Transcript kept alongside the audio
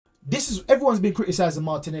this is, everyone's been criticising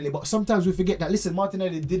Martinelli, but sometimes we forget that, listen,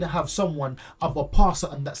 Martinelli didn't have someone of a passer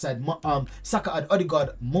on that side. Saka had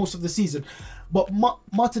Odegaard most of the season, but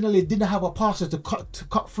Martinelli didn't have a passer to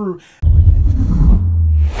cut through.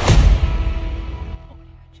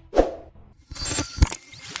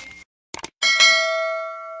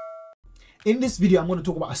 In this video, I'm going to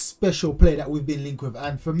talk about a special player that we've been linked with,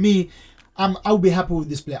 and for me, I'll be happy with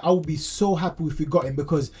this player. I'll be so happy if we got him,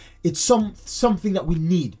 because it's something that we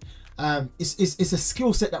need. It's a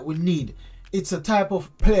skill set that we need. It's a type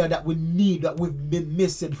of player that we need, that we've been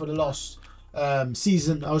missing for the last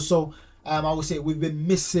season or so. I would say we've been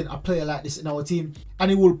missing a player like this in our team, and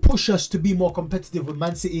it will push us to be more competitive with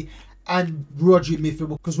Man City and Rodri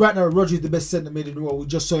midfield, because right now Rodri is the best centre mid in the world. We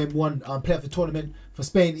just saw him won player of the tournament for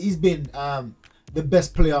Spain. He's been the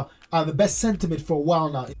best player, the best centre mid for a while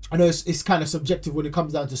now. I know it's kind of subjective when it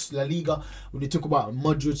comes down to La Liga, when you talk about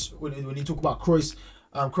Modric, when you talk about Kroos.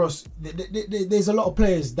 There's a lot of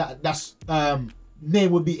players that's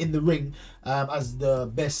name would be in the ring as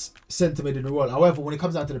the best centre mid in the world. However, when it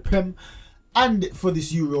comes down to the Prem and for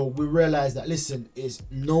this Euro, we realize that, listen, is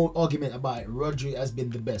no argument about it. Rodri has been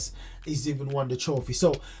the best. He's even won the trophy.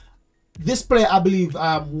 So this player, I believe,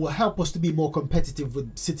 will help us to be more competitive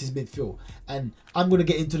with City's midfield, and I'm going to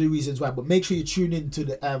get into the reasons why. But make sure you tune in to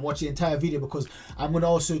the watch the entire video, because I'm going to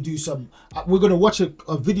also do some. We're going to watch a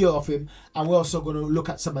video of him, and we're also going to look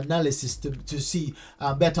at some analysis to see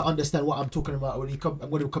better understand what I'm talking about. When I'm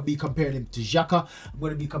going to be comparing him to Xhaka. I'm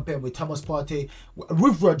going to be comparing with Thomas Partey,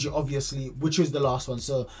 with Rodri, obviously, which is the last one.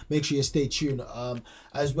 So make sure you stay tuned,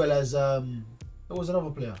 as well as there was another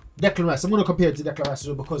player, Declan Rice. I'm going to compare it to Declan Rice as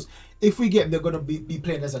well, because if we get him, they're going to be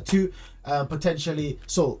playing as a 2 potentially.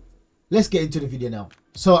 So let's get into the video now.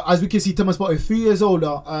 So as we can see, Thomas Partey, 3 years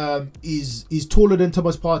older, is taller than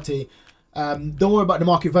Thomas Partey. Don't worry about the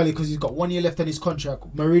market value, because he's got 1 year left on his contract.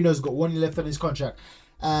 Marino's got 1 year left on his contract.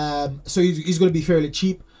 So he's going to be fairly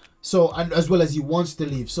cheap. So, and as well as he wants to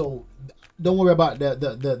leave. So don't worry about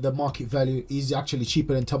the market value. He's actually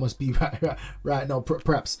cheaper than Thomas B right now,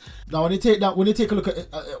 perhaps. Now, when you take a look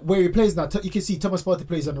at where he plays now, you can see Thomas Partey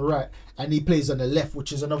plays on the right and he plays on the left,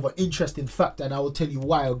 which is another interesting fact, and I will tell you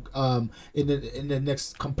why in the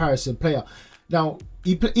next comparison player. Now,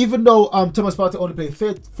 even though Thomas Partey only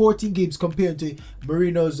played 14 games compared to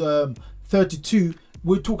Merino's 32,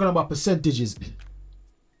 we're talking about percentages.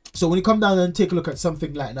 So when you come down and take a look at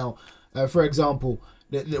something like now, for example,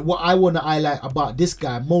 what I want to highlight about this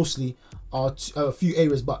guy mostly are a few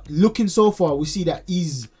areas, but looking so far, we see that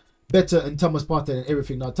he's better than Thomas Partey and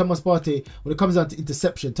everything. Now, Thomas Partey, when it comes down to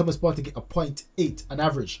interception, Thomas Partey get a 0.8, an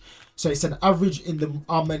average. So it's an average in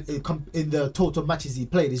the total matches he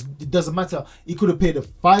played. It doesn't matter. He could have played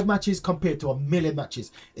 5 matches compared to 1,000,000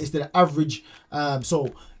 matches. It's the average.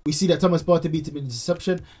 So we see that Thomas Partey beat him in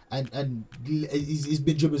interception, and he's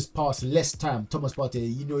been dribbling past less time. Thomas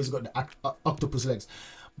Partey, you know, he's got the octopus legs.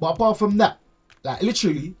 But apart from that, like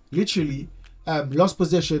literally, lost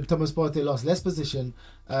possession. Thomas Partey lost less possession,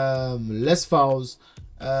 less fouls,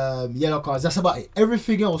 yellow cards. That's about it.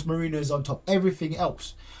 Everything else, Merino is on top. Everything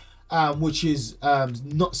else, which is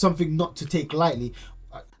not something not to take lightly.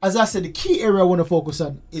 As I said, the key area I want to focus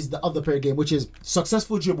on is the other pair game, which is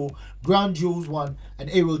successful dribble, ground duels 1, and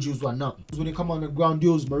aerial duels 1. Now, when you come on the ground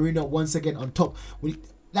duels, Merino once again on top.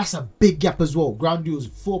 That's a big gap as well. Ground duels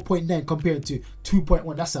 4.9 compared to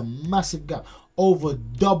 2.1. That's a massive gap. Over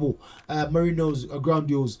double Merino's ground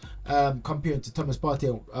duels compared to Thomas Partey.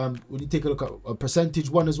 When you take a look at percentage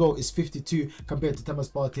 1 as well, is 52 compared to Thomas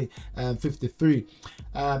Partey, 53.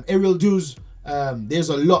 Aerial duels, there's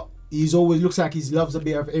a lot. He's always looks like he loves a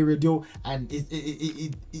bit of aerial duel, and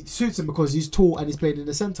it suits him because he's tall and he's playing in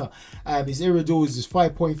the center. His aerial duel is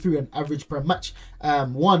 5.3 on average per match,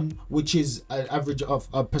 1, which is an average of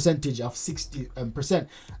a percentage of 60%.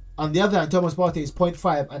 On the other hand, Thomas Partey is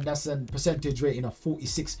 0.5, and that's a percentage rating of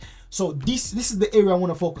 46. So this is the area I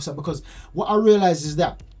want to focus on, because what I realize is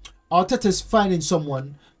that Arteta is finding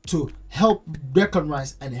someone to help Declan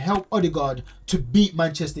Rice and help Odegaard to beat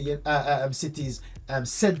Manchester City's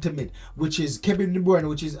centre mid, which is Kevin De Bruyne,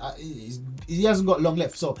 which is he hasn't got long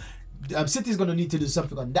left. So City's going to need to do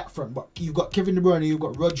something on that front. But you've got Kevin De Bruyne, you've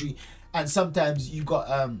got Rodri, and sometimes you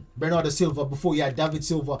got Bernardo Silva. Before you had David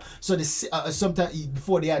Silva. So sometimes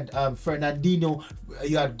before they had Fernandinho,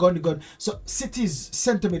 you had Gundogan. So City's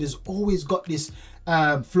centre mid has always got this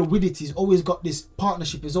fluidity. Has always got this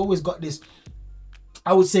partnership. Has always got this,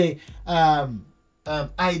 I would say,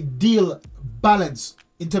 ideal balance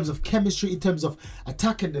in terms of chemistry, in terms of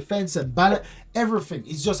attack and defense and balance. Everything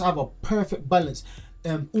is just have a perfect balance.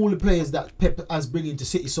 All the players that Pep has bring into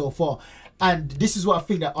City so far, And this is what I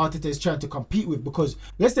think that Arteta is trying to compete with, because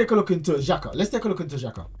let's take a look into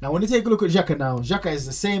Xhaka. Now, when you take a look at Xhaka now, Xhaka is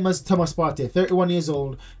the same as Thomas Partey, 31 years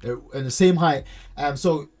old, and the same height.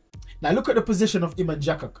 So now look at the position of him and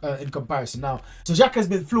Xhaka in comparison. Now, so Xhaka has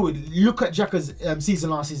been fluid. Look at Xhaka's season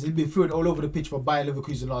last season. He's been fluid all over the pitch for Bayer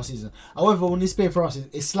Leverkusen last season. However, when he's playing for us,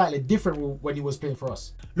 it's slightly different when he was playing for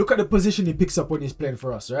us. Look at the position he picks up when he's playing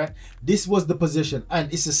for us, right? This was the position,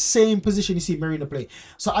 and it's the same position you see Merino play.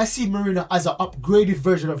 So I see Merino as an upgraded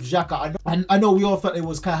version of Xhaka. And I know we all thought it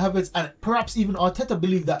was Kai Havertz, and perhaps even Arteta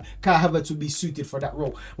believed that Kai Havertz would be suited for that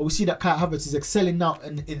role. But we see that Kai Havertz is excelling now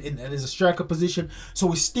in as a striker position. So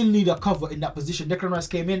we still need a cover in that position. Declan Rice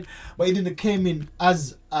came in, but he didn't came in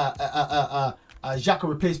as a Xhaka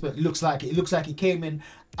replacement. It looks like he came in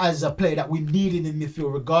as a player that we needed in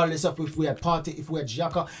midfield, regardless of if we had Partey, if we had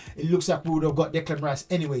Xhaka. It looks like we would have got Declan Rice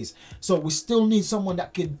anyways. So we still need someone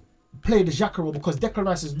that can play the Xhaka role, because Declan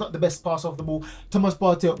Rice is not the best passer of the ball. Thomas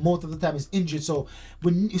Partey most of the time is injured. So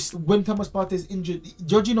when Thomas Partey is injured,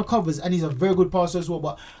 Jorginho covers, and he's a very good passer as well.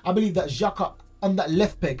 But I believe that Xhaka on that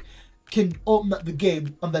left peg can open up the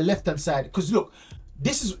game on the left hand side. Because look,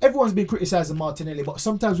 this is, everyone's been criticizing Martinelli, but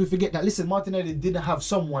sometimes we forget that, listen, Martinelli didn't have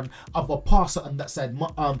someone of a passer on that side.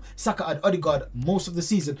 Saka had Odegaard most of the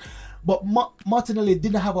season, but Martinelli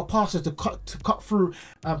didn't have a passer to cut through,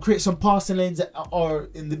 create some passing lanes or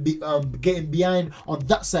in the getting behind on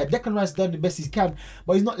that side. Declan Rice done the best he can,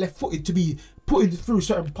 but he's not left-footed to be putting through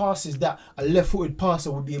certain passes that a left-footed passer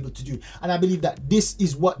would be able to do. And I believe that this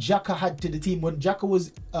is what Xhaka had to the team. When Xhaka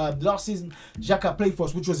was last season, Xhaka played for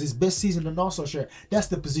us, which was his best season in Arsenal share. That's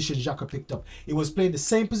the position Xhaka picked up. He was playing the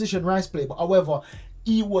same position Rice played, but however,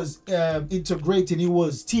 he was integrating. He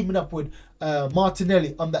was teaming up with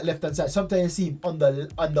Martinelli on that left hand side. Sometimes you see him on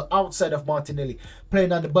the outside of Martinelli,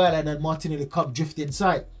 playing on the byline, and Martinelli come drift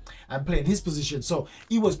inside and playing his position. So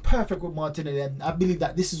he was perfect with Martinelli, and I believe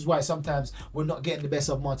that this is why sometimes we're not getting the best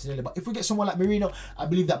of Martinelli. But if we get someone like Merino, I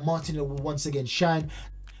believe that Martinelli will once again shine,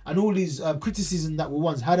 and all these criticism that we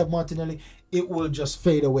once had of Martinelli, it will just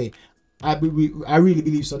fade away. I really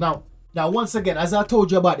believe so. Now, once again, as I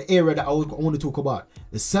told you about the area that I want to talk about,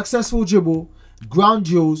 the successful dribble, ground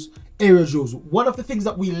duels, aerial duels. One of the things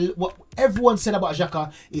that what everyone said about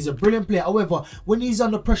Xhaka is a brilliant player. However, when he's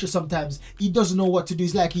under pressure, sometimes he doesn't know what to do.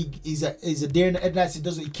 It's like he's a deer in the headlights.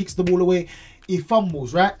 He kicks the ball away, he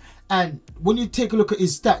fumbles, right? And when you take a look at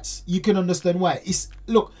his stats, you can understand why.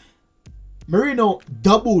 Look, Merino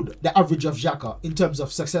doubled the average of Xhaka in terms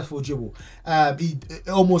of successful dribble. He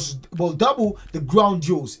almost double the ground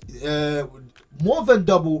duels, more than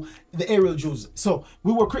double the aerial duels. So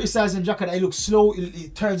we were criticizing Xhaka that he looks slow, he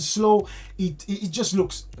turns slow, he just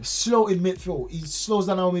looks slow in midfield. He slows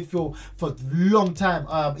down our midfield for a long time.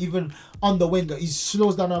 Even on the winger, he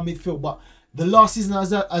slows down our midfield. But the last season,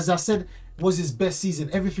 as I said, was his best season.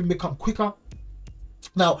 Everything become quicker.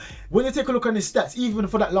 Now, when you take a look at his stats, even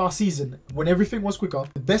for that last season, when everything was quicker,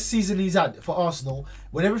 the best season he's had for Arsenal,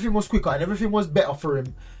 when everything was quicker and everything was better for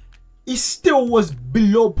him, he still was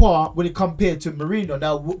below par when it compared to Merino.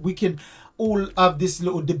 Now, we can all have this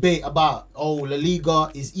little debate about, oh, La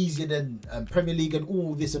Liga is easier than Premier League and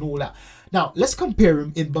all this and all that. Now, let's compare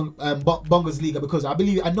him in Bundesliga, because I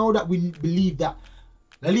know that we believe that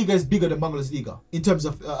La Liga is bigger than Bundesliga in terms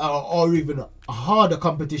of, or even a harder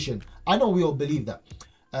competition. I know we all believe that,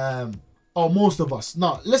 or most of us.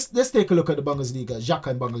 Now, let's take a look at the Bundesliga, Xhaka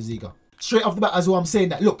in Bundesliga. Straight off the bat, as well, I'm saying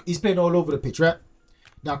that, look, he's playing all over the pitch, right?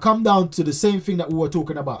 Now, come down to the same thing that we were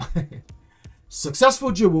talking about.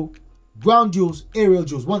 Successful dribble, ground duels, aerial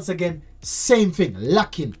duels. Once again, same thing,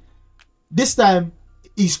 lacking. This time,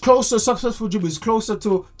 he's closer, successful dribble is closer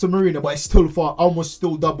to Merino, but it's still far, almost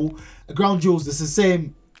still double. Ground duels, it's the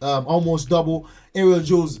same, almost double. Aerial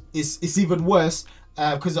duels is even worse,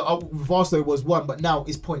 because with Arsenal it was 1, but now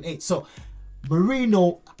it's 0.8. So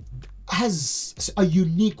Merino has a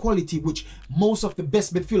unique quality which most of the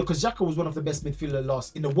best midfielders, because Xhaka was one of the best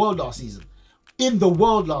midfielders in the world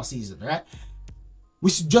last season. Right? We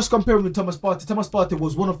should just compare him with Thomas Partey. Thomas Partey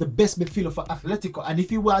was one of the best midfielders for Atletico, and if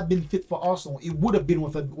he had been fit for Arsenal, he would have been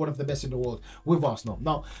one of the best in the world with Arsenal.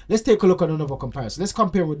 Now, let's take a look at another comparison. Let's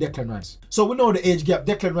compare him with Declan Rice. So we know the age gap.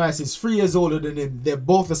 Declan Rice is 3 years older than him. They're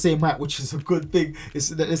both the same height, which is a good thing. It's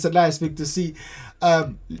a nice thing to see.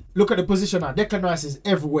 Look at the position now. Declan Rice is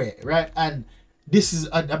everywhere, right? And this is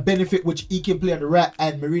a benefit which he can play on the right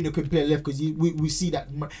and Merino can play on the left, because we see that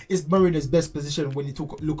it's Merino's best position when you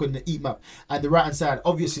look on the heat map. And the right hand side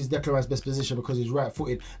obviously is Declan Rice's best position because he's right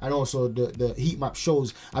footed, and also the heat map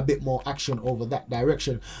shows a bit more action over that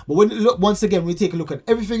direction. But when once again we take a look at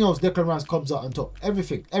everything else, Declan Rice comes out on top.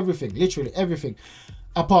 Everything, literally everything.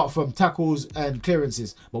 apart from tackles and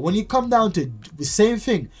clearances. But when you come down to the same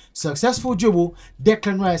thing, successful dribble,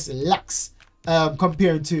 Declan Rice lacks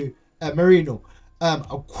comparing to Merino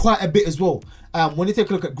quite a bit as well. When you take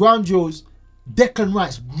a look at ground duels, Declan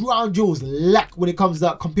Rice ground duels lack when it comes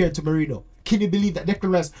down compared to Merino. Can you believe that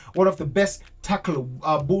Declan Rice, one of the best tackle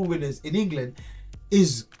ball winners in England,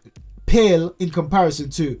 is pale in comparison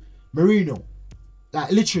to Merino?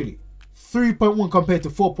 Like literally 3.1 compared to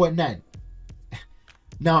 4.9.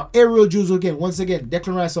 Now, aerial duels again, once again,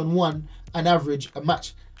 Declan Rice on 1 on average a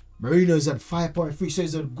match. Merino's at 5.3, so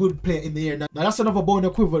he's a good player in the air. Now that's another bone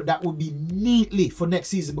equivalent that will be neatly for next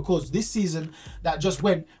season, because this season that just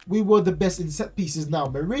went, we were the best in set pieces. Now,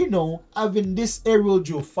 Merino having this aerial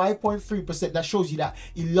duel, 5.3%, that shows you that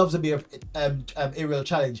he loves a bit of aerial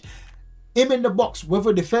challenge. Him in the box,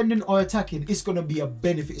 whether defending or attacking, it's going to be a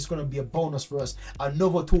benefit. It's going to be a bonus for us.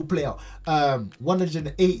 Another tool player,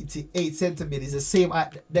 188 centimeters, is the same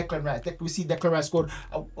at Declan Rice. We see Declan Rice scored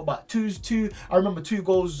about two. I remember 2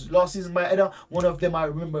 goals last season by Edda. One of them I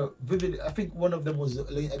remember vividly. I think one of them was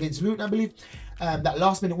against Luton, I believe. That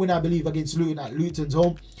last minute win, I believe, against Luton at Luton's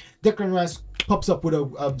home. Declan Rice pops up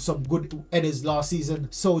with some good headers last season.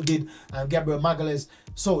 So did Gabriel Magalhaes.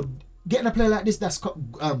 So getting a player like this that's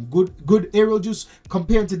good aerial juice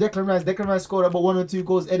compared to Declan Rice. Declan Rice scored about 1 or 2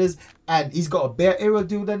 goals headers, and he's got a better aerial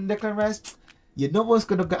duel than Declan Rice. You know what's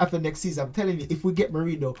going to happen next season. I'm telling you, if we get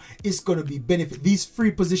Merino, it's going to be benefit. These 3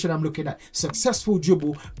 positions I'm looking at: successful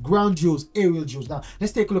dribble, ground duels, aerial duels. Now,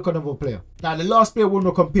 let's take a look at another player. Now, the last player we're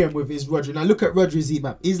going to compare him with is Rodri. Now, look at Rodri's heat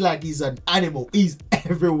map. He's like he's an animal. He's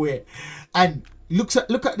everywhere. And look at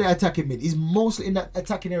the attacking mid. He's mostly in that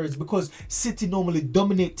attacking areas because City normally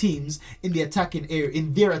dominate teams in the attacking area,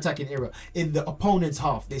 in their attacking area, in the opponent's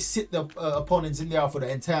half. They sit the opponents in there for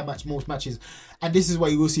the entire match, most matches, and this is why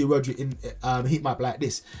you will see Rodri in heat map like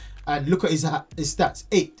this. And look at his stats: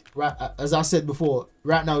 8. Right, as I said before,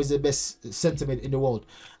 right now he's the best centre mid in the world.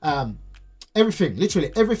 Everything,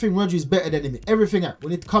 literally everything, Rodri is better than him. Everything.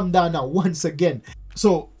 When it come down now, once again,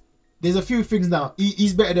 so there's a few things now.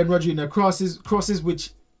 He's better than Rodri in the crosses,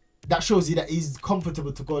 which that shows you that he's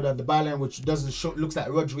comfortable to go down the byline, which doesn't show. Looks like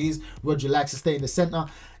Rodri is. Rodri likes to stay in the centre.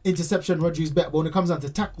 Interception, Rodri is better. But when it comes down to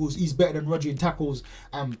tackles, he's better than Rodri in tackles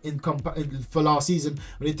for last season.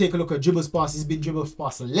 When you take a look at dribbles pass, he's been dribbles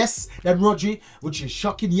pass less than Rodri, which is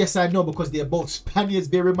shocking. Yes, I know, because they're both Spaniards.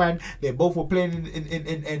 Bear in mind, they both were playing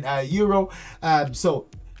in Euro. So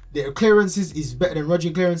the clearances is better than Rodri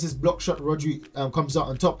in clearances. Block shot, Rodri comes out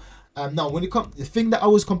on top. Now, when it comes, the thing that I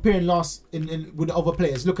was comparing last with the other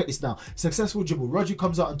players, look at this now. Successful dribble, Rodri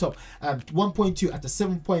comes out on top. 1.2 at the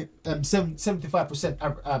 75%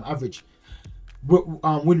 average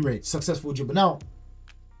win rate. Successful dribble. Now,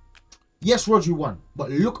 yes, Rodri won, but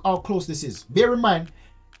look how close this is. Bear in mind,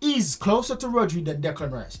 he's closer to Rodri than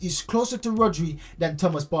Declan Rice. He's closer to Rodri than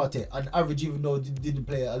Thomas Partey on average, even though he didn't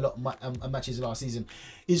play a lot of matches last season.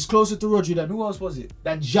 He's closer to Rodri than, who else was it?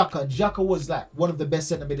 Than Xhaka. Xhaka was like one of the best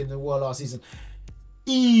centre mid in the world last season.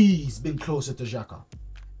 He's been closer to Xhaka.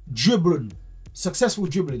 Dribbling, successful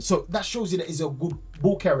dribbling. So that shows you that he's a good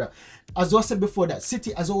ball carrier. As I said before, that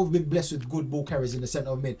City has always been blessed with good ball carriers in the centre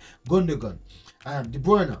of mid. Gundogan, De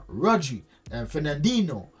Bruyne, Rodri,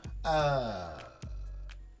 Fernandinho,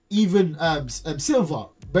 even Silva,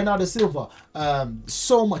 Bernardo Silva,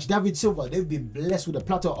 so much, David Silva. They've been blessed with a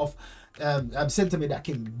platter of centre mid that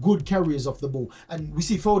can good carriers of the ball. And we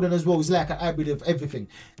see Foden as well. He's like a hybrid of everything.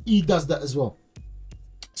 He does that as well.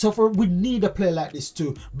 So we need a player like this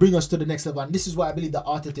to bring us to the next level. And this is what I believe that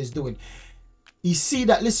Arteta is doing. You see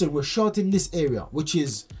that, listen, we're short in this area, which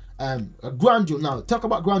is a ground duel. Now, talk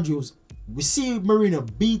about ground duels. We see Merino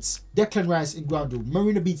beats Declan Rice in ground duels.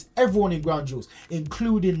 Merino beats everyone in ground duels,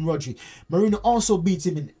 including Rodri. Merino also beats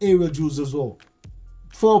him in aerial duels as well.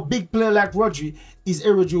 For a big player like Rodri, his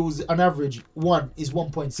aerial duels on average, 1 is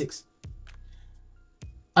 1.6.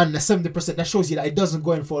 And the 70%, that shows you that it doesn't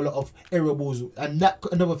go in for a lot of aerial balls. And that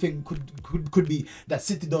another thing could be that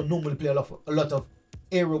City don't normally play a lot of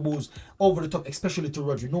aerial balls over the top, especially to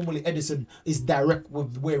Rodri. Normally Edison is direct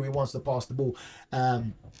with where he wants to pass the ball.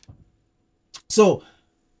 So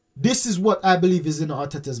this is what I believe is in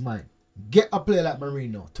Arteta's mind. Get a player like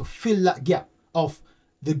Merino to fill that gap of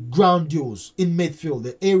the ground duels in midfield,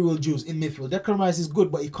 the aerial duels in midfield. Declan Rice is good,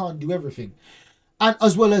 but he can't do everything. And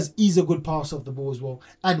as well as he's a good passer of the ball as well.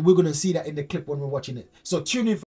 And we're going to see that in the clip when we're watching it. So tune in.